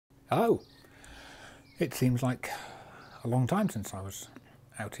Hello! It seems like a long time since I was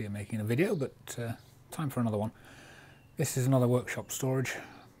out here making a video, but time for another one. This is another workshop storage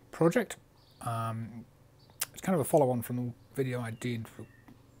project. It's kind of a follow-on from the video I did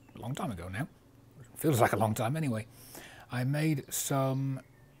a long time ago now. It feels like a long time anyway. I made some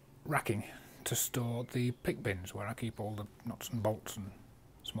racking to store the pick bins where I keep all the nuts and bolts and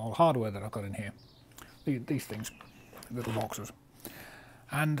small hardware that I've got in here. These things, little boxes.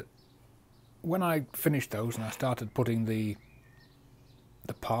 And when I finished those and I started putting the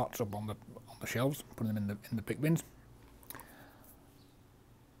parts up on the shelves, putting them in the pick bins,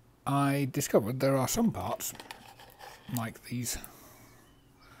 I discovered there are some parts, like these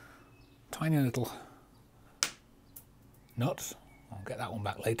tiny little nuts. I'll get that one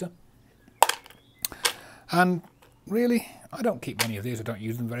back later. And really, I don't keep many of these. I don't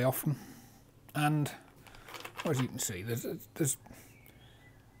use them very often. And as you can see, there's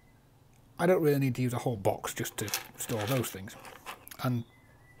I don't really need to use a whole box just to store those things. And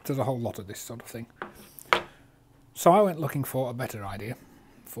there's a whole lot of this sort of thing. So I went looking for a better idea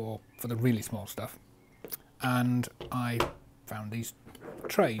for the really small stuff. And I found these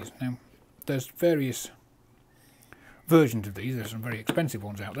trays. Now, there's various versions of these. There's some very expensive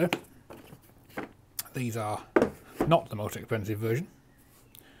ones out there. These are not the most expensive version.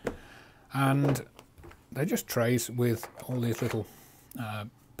 And they're just trays with all these little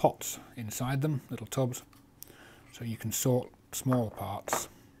pots inside them, little tubs, so you can sort small parts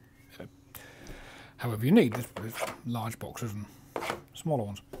however you need. There's large boxes and smaller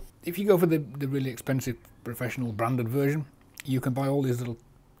ones. If you go for the really expensive professional branded version, you can buy all these little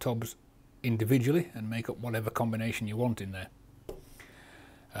tubs individually and make up whatever combination you want in there.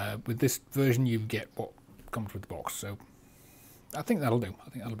 With this version you get what comes with the box, so I think that'll do. I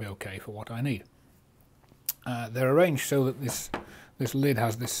think that'll be okay for what I need. They're arranged so that this lid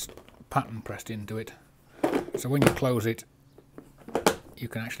has this pattern pressed into it, so when you close it you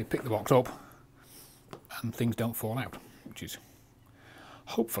can actually pick the box up and things don't fall out, which is,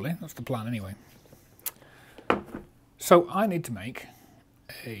 hopefully, that's the plan anyway. So I need to make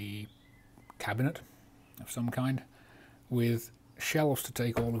a cabinet of some kind with shelves to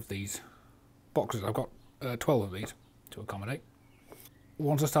take all of these boxes. I've got 12 of these to accommodate.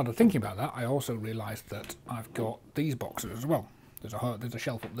 Once I started thinking about that, I also realised that I've got these boxes as well. There's a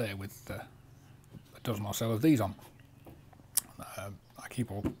shelf up there with a dozen or so of these on. I keep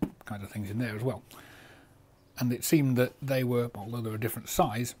all kinds of things in there as well. And it seemed that they were, although they're a different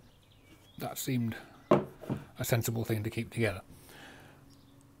size, that seemed a sensible thing to keep together.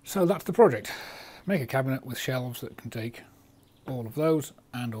 So that's the project. Make a cabinet with shelves that can take all of those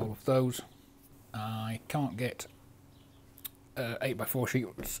and all of those. I can't get 8x4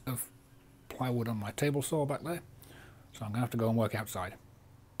 sheets of plywood on my table saw back there, so I'm going to have to go and work outside.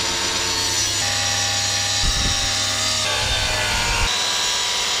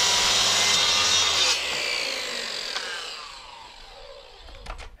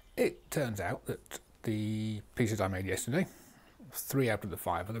 It turns out that the pieces I made yesterday, 3 out of the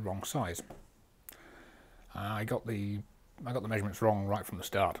 5 are the wrong size. I got the measurements wrong right from the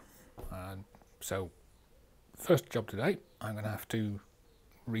start. So first job today, I'm going to have to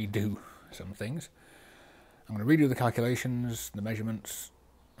redo some things. I'm going to redo the calculations, the measurements,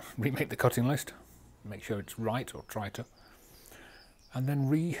 remake the cutting list, make sure it's right, or try to, and then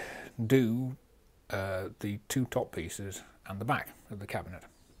redo the 2 top pieces and the back of the cabinet.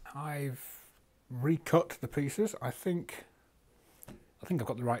 I've recut the pieces. I think I've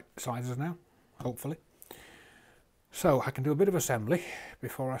got the right sizes now, hopefully. So I can do a bit of assembly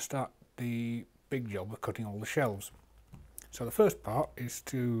before I start the big job of cutting all the shelves. So the first part is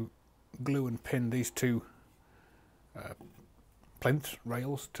to glue and pin these 2 plinth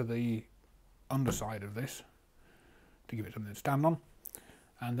rails to the underside of this to give it something to stand on,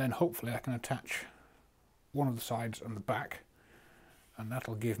 and then hopefully I can attach one of the sides and the back, and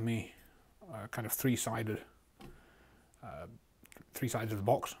that'll give me a kind of three sides of the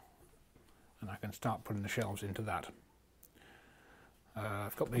box, and I can start putting the shelves into that.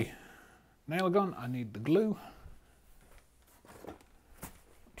 I've got the nail gun. I need the glue,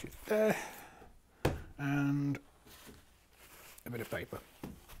 which is there, and a bit of paper.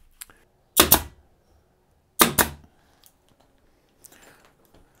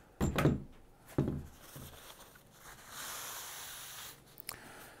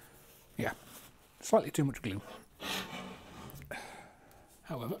 Yeah, slightly too much glue.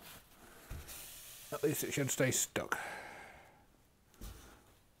 However, at least it should stay stuck.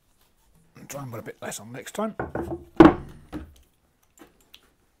 I'll try and put a bit less on next time.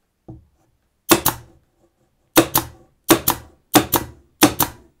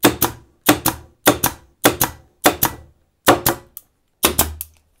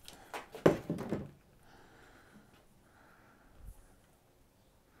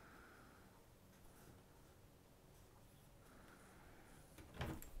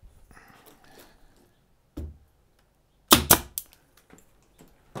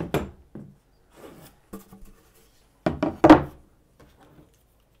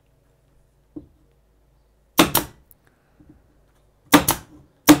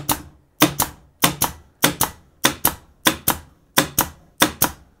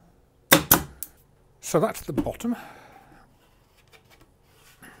 So that's the bottom.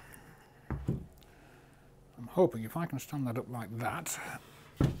 I'm hoping if I can stand that up like that,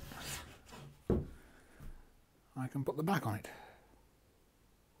 I can put the back on it.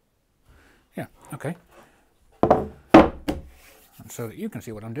 Yeah, okay. And so that you can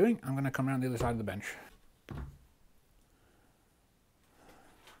see what I'm doing, I'm going to come around the other side of the bench.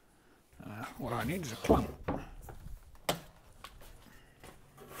 What I need is a clamp.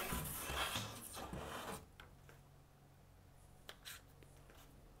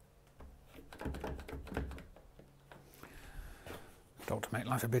 So to make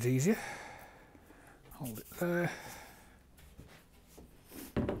life a bit easier, hold it there.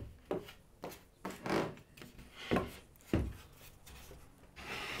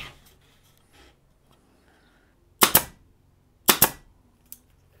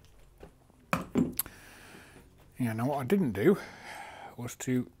 Yeah, now what I didn't do was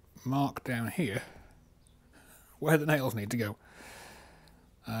to mark down here where the nails need to go.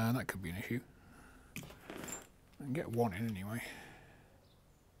 That could be an issue. I can get one in anyway.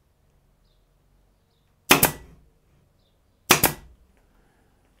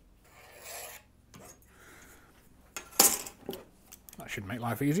 That should make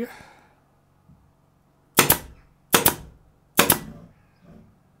life easier.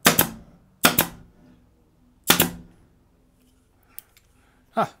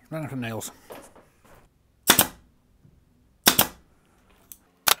 Ran out of nails.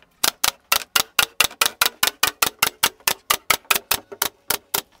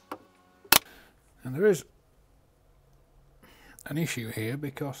 And there is an issue here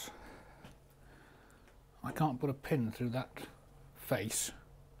because I can't put a pin through that face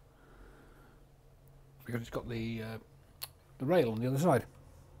because it's got the rail on the other side.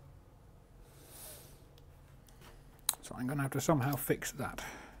 So I'm going to have to somehow fix that.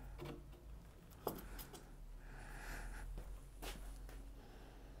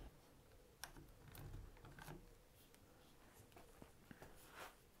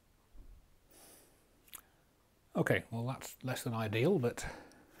 Okay, well that's less than ideal, but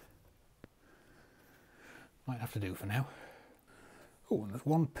might have to do for now. Oh, and there's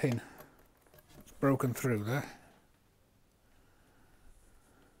one pin that's broken through there.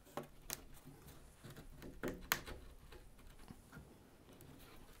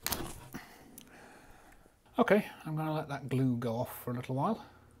 Okay, I'm going to let that glue go off for a little while.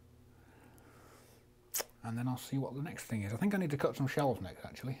 And then I'll see what the next thing is. I think I need to cut some shelves next,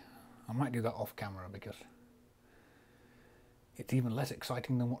 actually. I might do that off camera because it's even less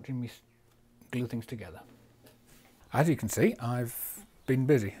exciting than watching me glue things together. As you can see, I've been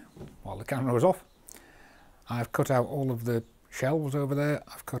busy while the camera was off. I've cut out all of the shelves over there.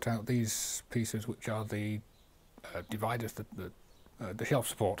 I've cut out these pieces which are the dividers, the shelf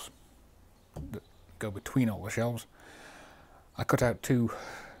supports that go between all the shelves. I cut out 2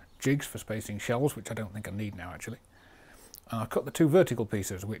 jigs for spacing shelves, which I don't think I need now actually. And I've cut the 2 vertical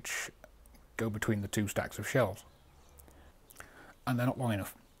pieces which go between the 2 stacks of shelves. And they're not long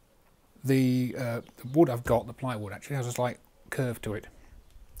enough. The wood I've got, the plywood, actually has a slight curve to it.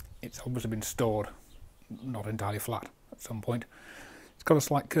 It's obviously been stored not entirely flat at some point. It's got a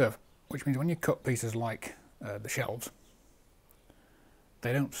slight curve, which means when you cut pieces like the shelves,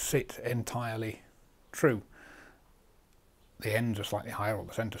 they don't sit entirely true. The ends are slightly higher or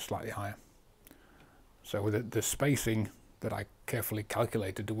the centre is slightly higher. So with the spacing that I carefully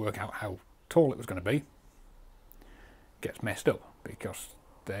calculated to work out how tall it was going to be gets messed up because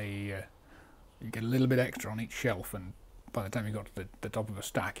you get a little bit extra on each shelf, and by the time you got to the top of a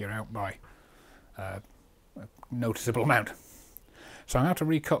stack you're out by a noticeable amount. So I'm going to have to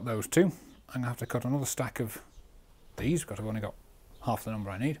recut those 2. I'm going to have to cut another stack of these because I've only got half the number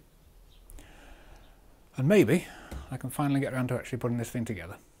I need. And maybe I can finally get around to actually putting this thing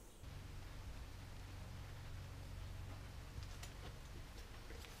together.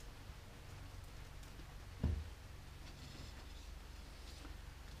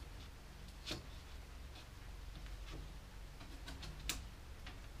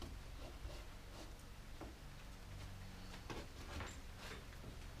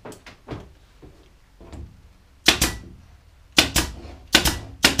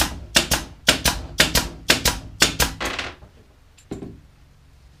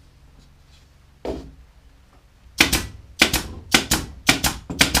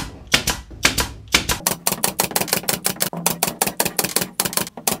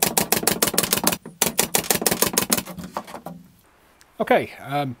 Okay,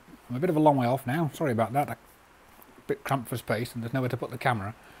 I'm a bit of a long way off now, sorry about that, a bit cramped for space and there's nowhere to put the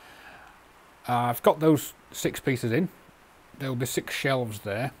camera. I've got those 6 pieces in, there will be 6 shelves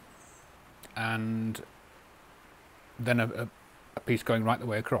there, and then a piece going right the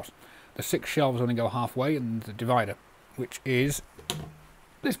way across. The 6 shelves only go halfway, and the divider, which is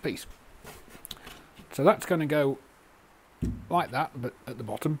this piece. So that's going to go like that, but at the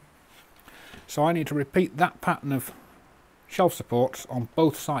bottom. So I need to repeat that pattern of shelf supports on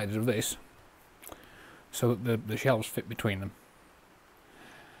both sides of this, so that the shelves fit between them.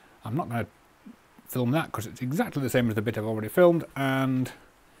 I'm not going to film that because it's exactly the same as the bit I've already filmed, and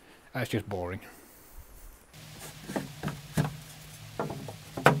it's just boring.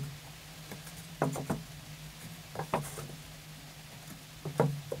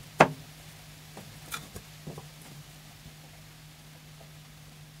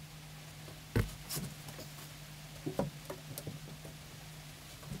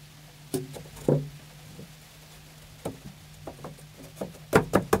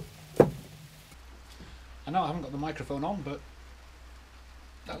 I know I haven't got the microphone on, but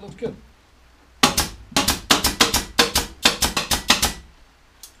that looks good.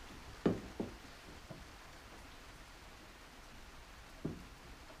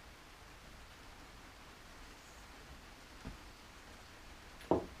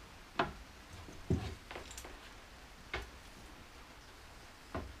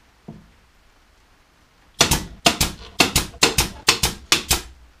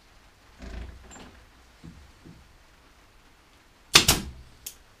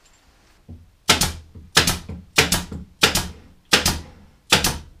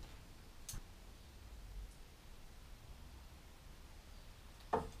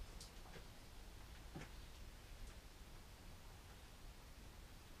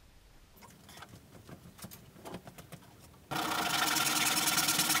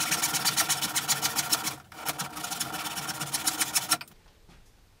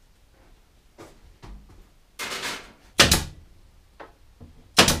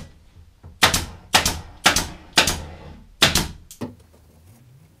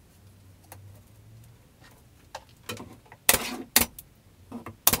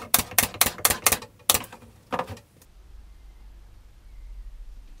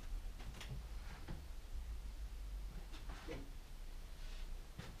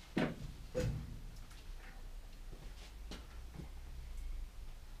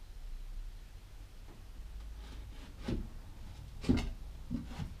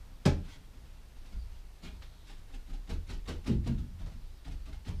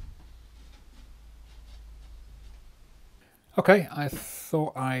 Okay, I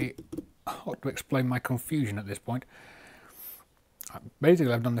thought I ought to explain my confusion at this point.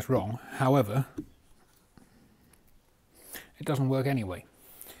 Basically, I've done this wrong. However, it doesn't work anyway.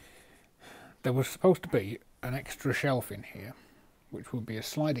 There was supposed to be an extra shelf in here, which would be a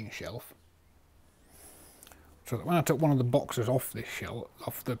sliding shelf, so that when I took one of the boxes off this shelf,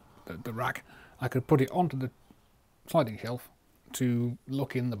 off the rack, I could put it onto the sliding shelf to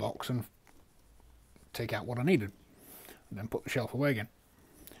look in the box and take out what I needed, and then put the shelf away again.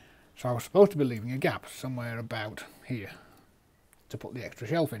 So I was supposed to be leaving a gap somewhere about here to put the extra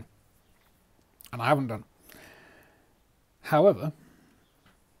shelf in, and I haven't done. However,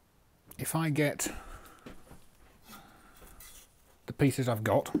 if I get the pieces I've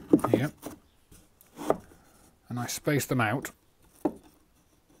got here and I space them out,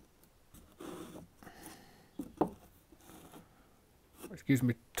 which gives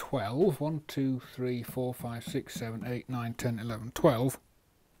me 12, 1, 2, 3, 4, 5, 6, 7, 8, 9, 10, 11, 12,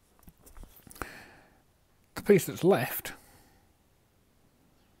 the piece that's left,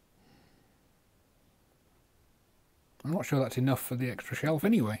 I'm not sure that's enough for the extra shelf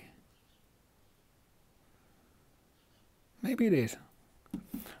anyway. Maybe it is.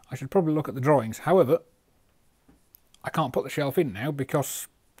 I should probably look at the drawings. However, I can't put the shelf in now because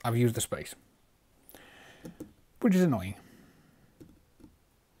I've used the space, which is annoying.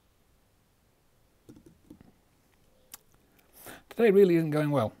 Today really isn't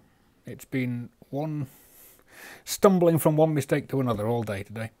going well. It's been stumbling from one mistake to another all day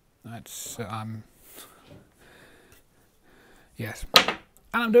today. That's yes, and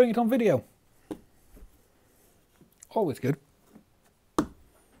I'm doing it on video. Always good.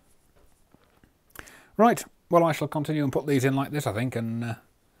 Right, well, I shall continue and put these in like this, I think, and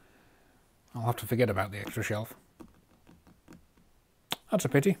I'll have to forget about the extra shelf. That's a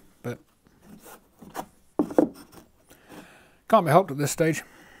pity, but can't be helped at this stage.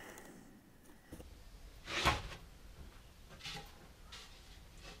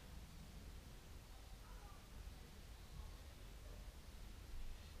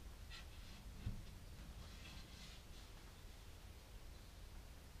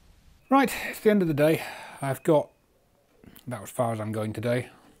 Right, it's the end of the day. I've got about as far as I'm going today.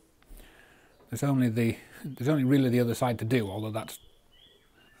 There's only really the other side to do, although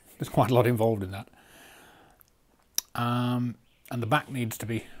there's quite a lot involved in that. And the back needs to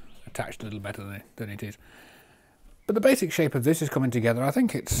be attached a little better than it is. But the basic shape of this is coming together. I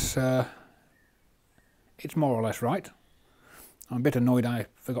think it's more or less right. I'm a bit annoyed I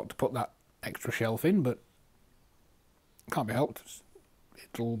forgot to put that extra shelf in, but can't be helped.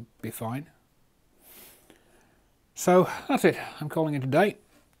 It'll be fine. So that's it. I'm calling it a day.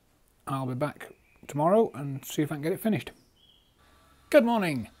 I'll be back tomorrow and see if I can get it finished. Good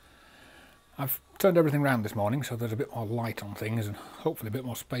morning. I've turned everything round this morning so there's a bit more light on things and hopefully a bit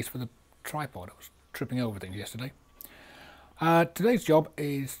more space for the tripod. I was tripping over things yesterday. Today's job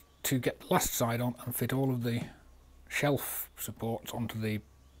is to get the last side on and fit all of the shelf supports onto the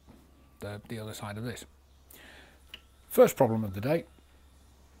other side of this. First problem of the day,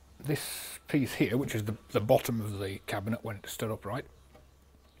 this piece here, which is the bottom of the cabinet when it's stood upright,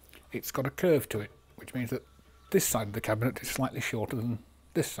 it's got a curve to it, which means that this side of the cabinet is slightly shorter than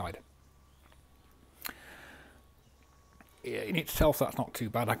this side. In itself that's not too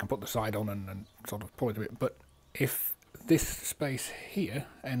bad, I can put the side on and sort of pull it a bit, but if this space here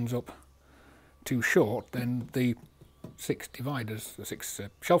ends up too short, then the 6 dividers, the 6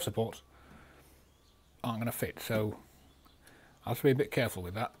 shelf supports aren't going to fit, so I'll have to be a bit careful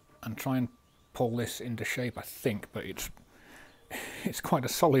with that and try and pull this into shape, I think, but it's quite a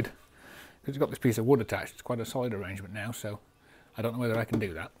solid, because it's got this piece of wood attached, it's quite a solid arrangement now, so I don't know whether I can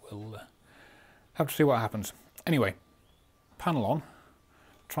do that. We'll have to see what happens. Anyway, panel on,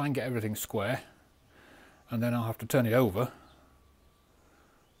 try and get everything square, and then I'll have to turn it over.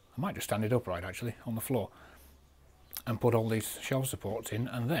 I might just stand it upright actually on the floor and put all these shelf supports in,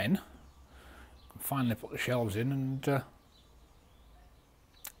 and then finally put the shelves in, and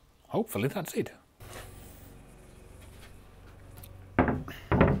hopefully that's it.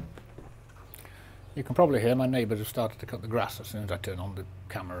 You can probably hear my neighbours have started to cut the grass as soon as I turn on the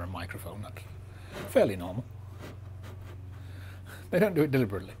camera and microphone. That's fairly normal. They don't do it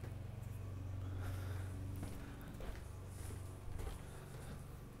deliberately.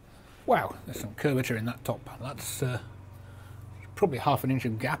 Wow, there's some curvature in that top panel. That's probably ½ an inch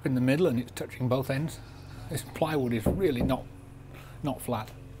of gap in the middle, and it's touching both ends. This plywood is really not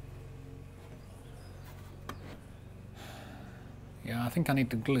flat. Yeah, I think I need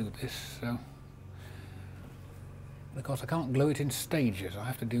to glue this, so because I can't glue it in stages, I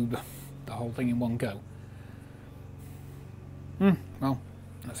have to do the whole thing in one go. Well,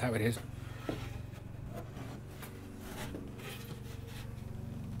 that's how it is.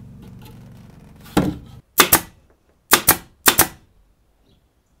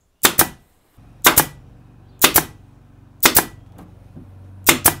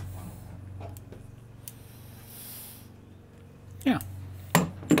 Yeah.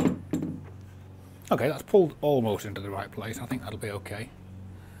 Okay, that's pulled almost into the right place. I think that'll be okay.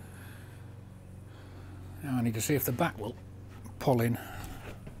 Now I need to see if the back will pull in.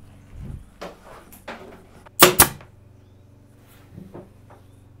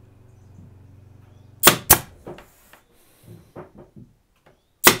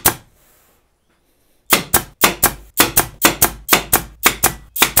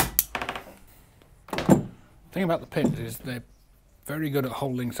 The thing about the pins is they're very good at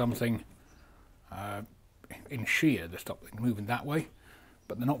holding something in shear. They stop things moving that way,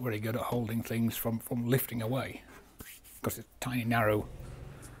 but they're not very good at holding things from lifting away, because it's a tiny narrow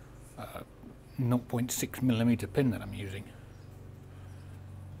 0.6mm pin that I'm using.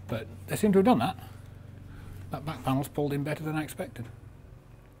 But they seem to have done that. That back panel's pulled in better than I expected.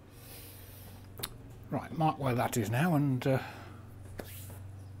 Right, mark where that is now and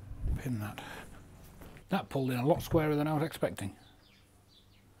pin that. That pulled in a lot squarer than I was expecting.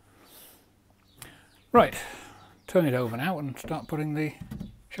 Right, turn it over now and start putting the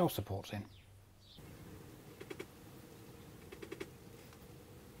shelf supports in.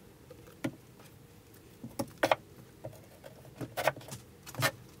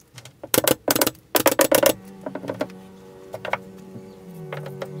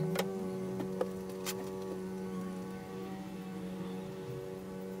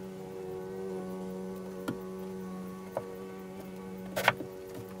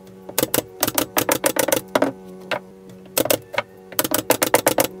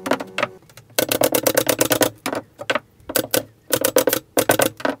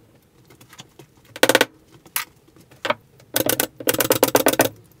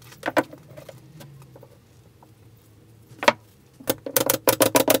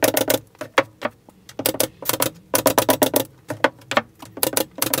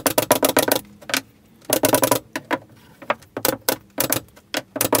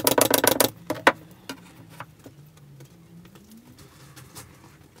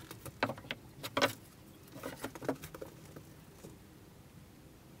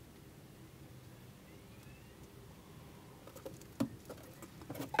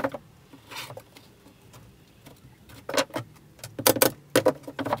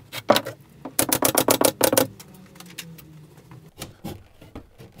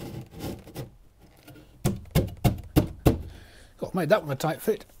 Well, made that one a tight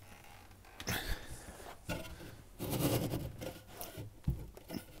fit.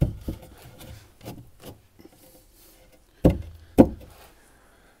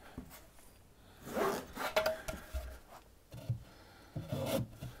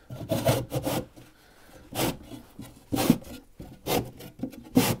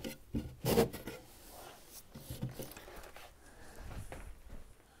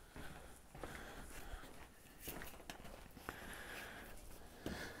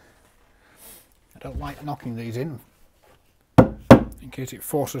 I don't like knocking these in case it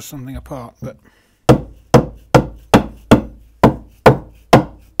forces something apart, but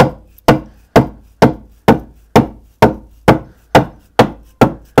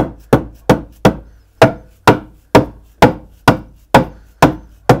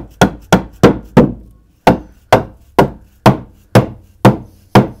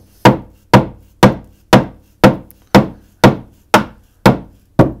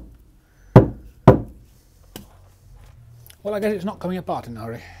well, I guess it's not coming apart in a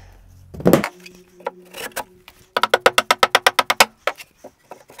hurry.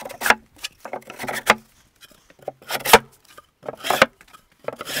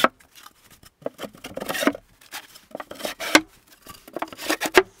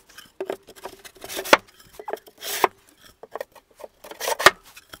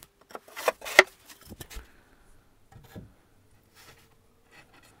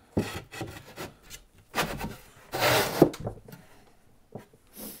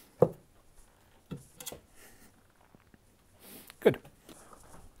 Good.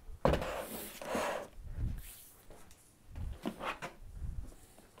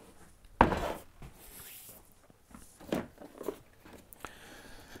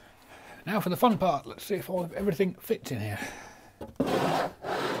 Now for the fun part. Let's see if everything fits in here.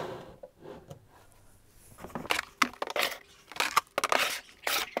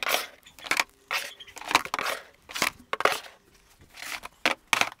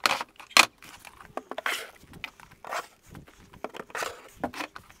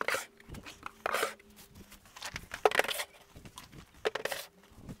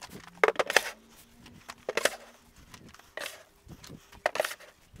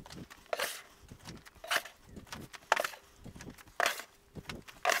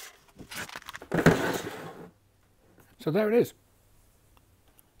 So there it is.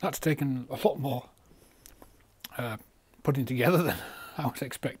 That's taken a lot more putting together than I was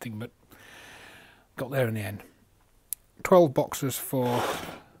expecting, but got there in the end. 12 boxes for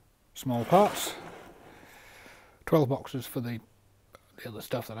small parts, 12 boxes for the other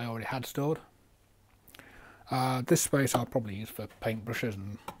stuff that I already had stored. This space I'll probably use for paintbrushes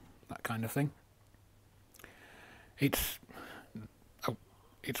and that kind of thing. It's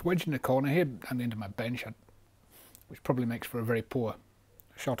wedged in a corner here and into my bench, which probably makes for a very poor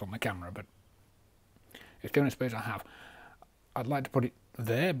shot on the camera, but it's the only space I have. I'd like to put it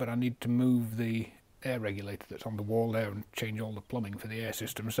there, but I need to move the air regulator that's on the wall there and change all the plumbing for the air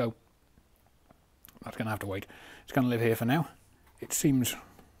system, so that's going to have to wait. It's going to live here for now. It seems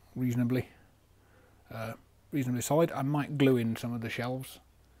reasonably solid. I might glue in some of the shelves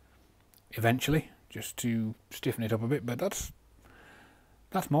eventually, just to stiffen it up a bit, but that's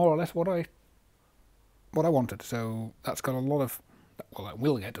more or less what I wanted. So that's got a lot of, well, I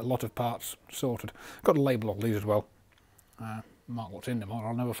will get a lot of parts sorted. Got to label all these as well. Mark what's in them, or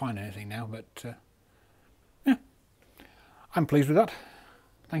I'll never find anything now, but yeah, I'm pleased with that.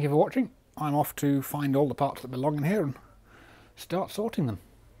 Thank you for watching. I'm off to find all the parts that belong in here and start sorting them.